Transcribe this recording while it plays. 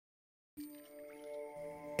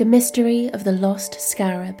The Mystery of the Lost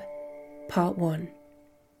Scarab, Part 1.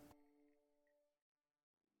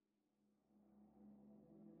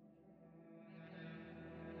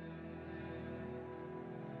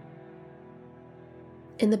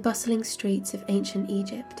 In the bustling streets of ancient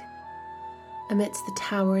Egypt, amidst the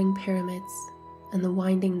towering pyramids and the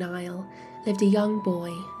winding Nile, lived a young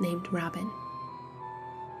boy named Rabin.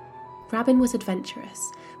 Rabin was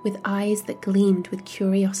adventurous, with eyes that gleamed with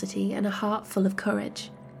curiosity and a heart full of courage.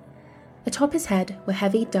 Atop his head were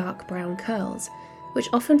heavy dark brown curls, which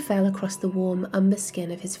often fell across the warm umber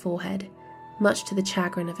skin of his forehead, much to the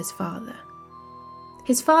chagrin of his father.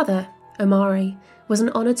 His father, Omari, was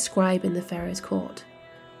an honoured scribe in the pharaoh's court,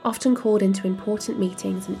 often called into important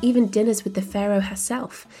meetings and even dinners with the pharaoh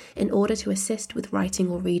herself in order to assist with writing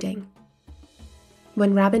or reading.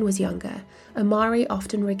 When Rabin was younger, Omari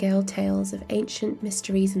often regaled tales of ancient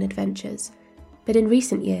mysteries and adventures, but in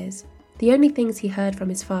recent years, the only things he heard from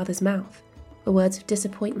his father's mouth were words of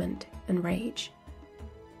disappointment and rage.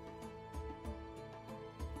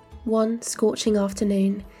 One scorching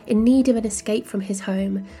afternoon, in need of an escape from his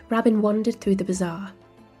home, Rabin wandered through the bazaar.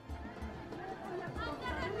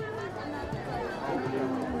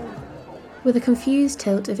 With a confused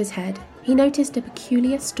tilt of his head, he noticed a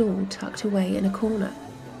peculiar stall tucked away in a corner.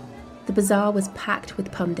 The bazaar was packed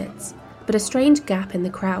with pundits, but a strange gap in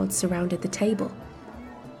the crowd surrounded the table.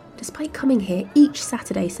 Despite coming here each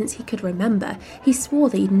Saturday since he could remember, he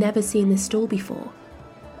swore that he'd never seen this stall before.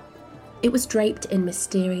 It was draped in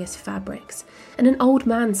mysterious fabrics, and an old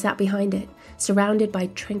man sat behind it, surrounded by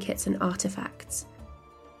trinkets and artifacts.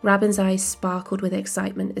 Rabin's eyes sparkled with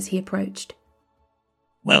excitement as he approached.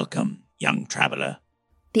 "Welcome, young traveller,"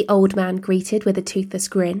 the old man greeted with a toothless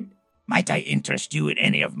grin. "Might I interest you in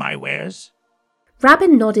any of my wares?"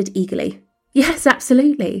 Rabin nodded eagerly. Yes,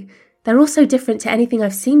 absolutely. They're all so different to anything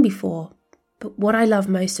I've seen before. But what I love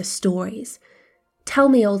most are stories. Tell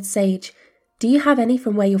me, old sage, do you have any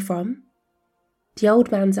from where you're from? The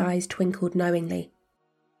old man's eyes twinkled knowingly.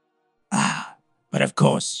 But of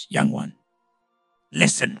course, young one.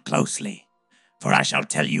 Listen closely, for I shall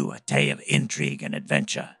tell you a tale of intrigue and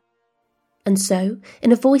adventure. And so,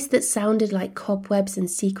 in a voice that sounded like cobwebs and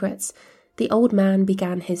secrets, the old man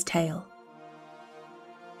began his tale.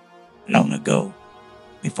 Long ago,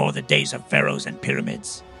 before the days of pharaohs and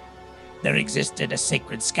pyramids, there existed a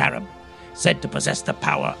sacred scarab said to possess the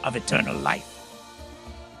power of eternal life.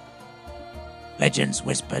 Legends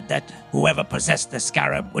whispered that whoever possessed the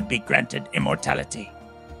scarab would be granted immortality.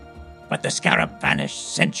 But the scarab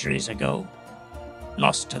vanished centuries ago,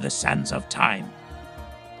 lost to the sands of time.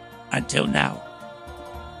 Until now.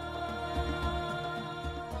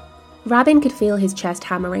 Rabin could feel his chest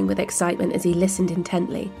hammering with excitement as he listened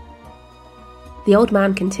intently. The old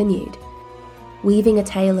man continued, weaving a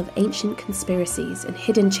tale of ancient conspiracies and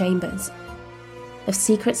hidden chambers, of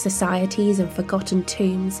secret societies and forgotten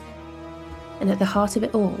tombs, and at the heart of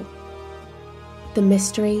it all, the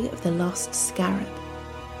mystery of the lost scarab.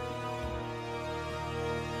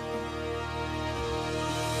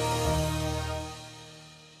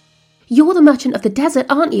 You're the merchant of the desert,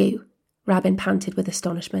 aren't you? Rabin panted with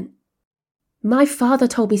astonishment. My father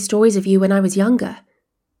told me stories of you when I was younger.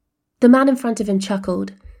 The man in front of him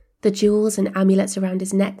chuckled, the jewels and amulets around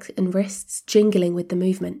his neck and wrists jingling with the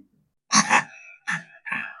movement.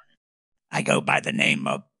 I go by the name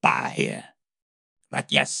of Ba here.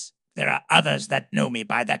 But yes, there are others that know me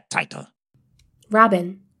by that title.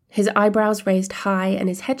 Rabin, his eyebrows raised high and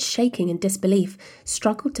his head shaking in disbelief,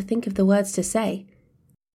 struggled to think of the words to say.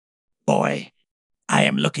 Boy, I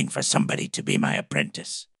am looking for somebody to be my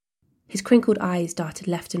apprentice. His crinkled eyes darted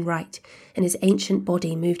left and right, and his ancient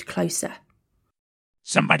body moved closer.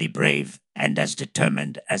 Somebody brave and as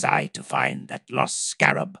determined as I to find that lost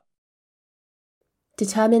scarab.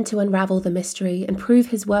 Determined to unravel the mystery and prove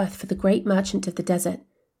his worth for the great merchant of the desert,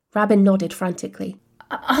 Rabin nodded frantically.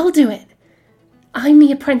 I'll do it. I'm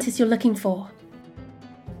the apprentice you're looking for.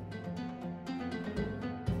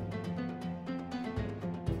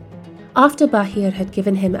 After Bahir had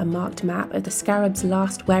given him a marked map of the scarab's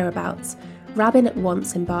last whereabouts, Rabin at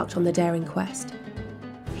once embarked on the daring quest.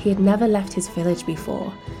 He had never left his village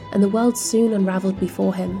before, and the world soon unravelled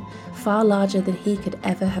before him, far larger than he could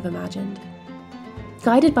ever have imagined.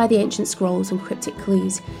 Guided by the ancient scrolls and cryptic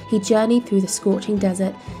clues, he journeyed through the scorching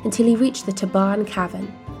desert until he reached the Taban cavern,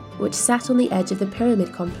 which sat on the edge of the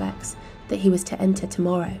pyramid complex that he was to enter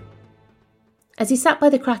tomorrow. As he sat by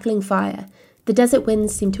the crackling fire, the desert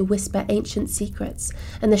winds seemed to whisper ancient secrets,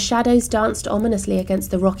 and the shadows danced ominously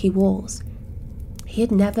against the rocky walls. He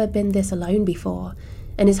had never been this alone before,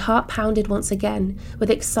 and his heart pounded once again with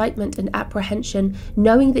excitement and apprehension,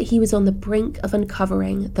 knowing that he was on the brink of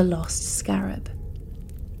uncovering the lost scarab.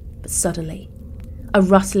 But suddenly, a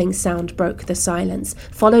rustling sound broke the silence,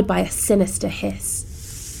 followed by a sinister hiss.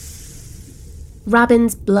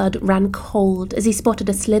 Rabin's blood ran cold as he spotted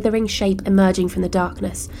a slithering shape emerging from the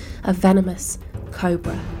darkness, a venomous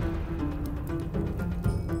cobra.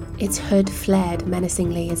 Its hood flared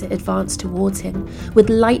menacingly as it advanced towards him. With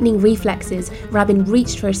lightning reflexes, Rabin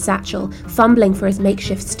reached for his satchel, fumbling for his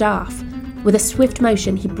makeshift staff. With a swift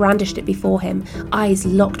motion, he brandished it before him, eyes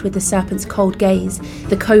locked with the serpent's cold gaze.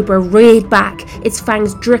 The cobra reared back, its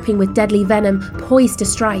fangs dripping with deadly venom, poised to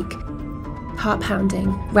strike. Heart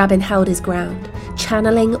pounding, Rabin held his ground,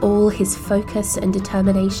 channeling all his focus and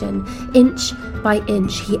determination. Inch by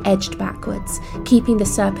inch, he edged backwards, keeping the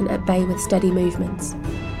serpent at bay with steady movements.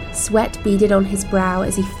 Sweat beaded on his brow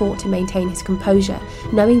as he fought to maintain his composure,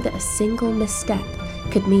 knowing that a single misstep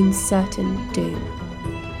could mean certain doom.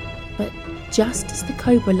 But just as the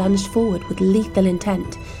cobra lunged forward with lethal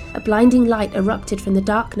intent, a blinding light erupted from the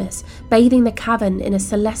darkness, bathing the cavern in a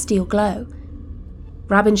celestial glow.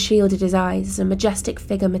 Rabin shielded his eyes as a majestic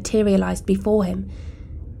figure materialized before him,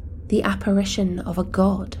 the apparition of a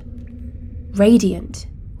god, radiant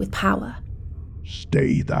with power.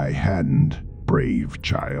 "Stay thy hand, brave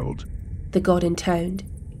child," the god intoned.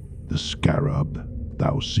 "The scarab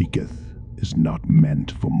thou seeketh is not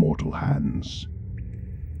meant for mortal hands.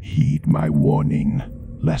 Heed my warning,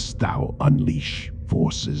 lest thou unleash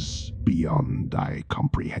forces beyond thy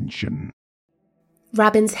comprehension."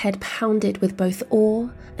 Rabin's head pounded with both awe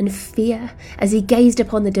and fear as he gazed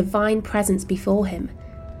upon the divine presence before him.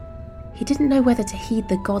 He didn't know whether to heed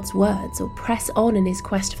the god's words or press on in his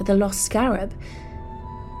quest for the lost scarab.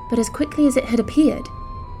 But as quickly as it had appeared,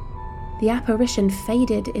 the apparition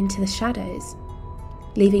faded into the shadows,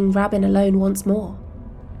 leaving Rabin alone once more.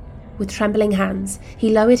 With trembling hands,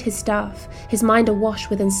 he lowered his staff, his mind awash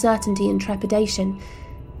with uncertainty and trepidation.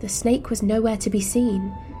 The snake was nowhere to be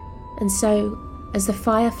seen, and so, as the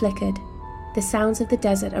fire flickered, the sounds of the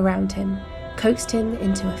desert around him coaxed him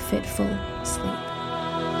into a fitful sleep.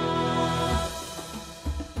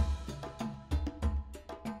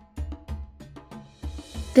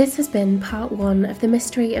 This has been part 1 of The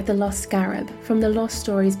Mystery of the Lost Scarab from the Lost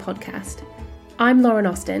Stories podcast. I'm Lauren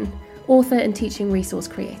Austin, author and teaching resource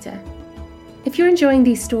creator. If you're enjoying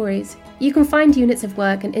these stories, you can find units of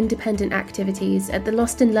work and independent activities at the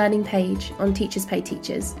Lost in Learning page on Teachers Pay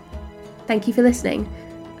Teachers. Thank you for listening,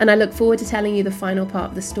 and I look forward to telling you the final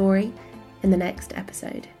part of the story in the next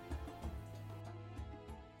episode.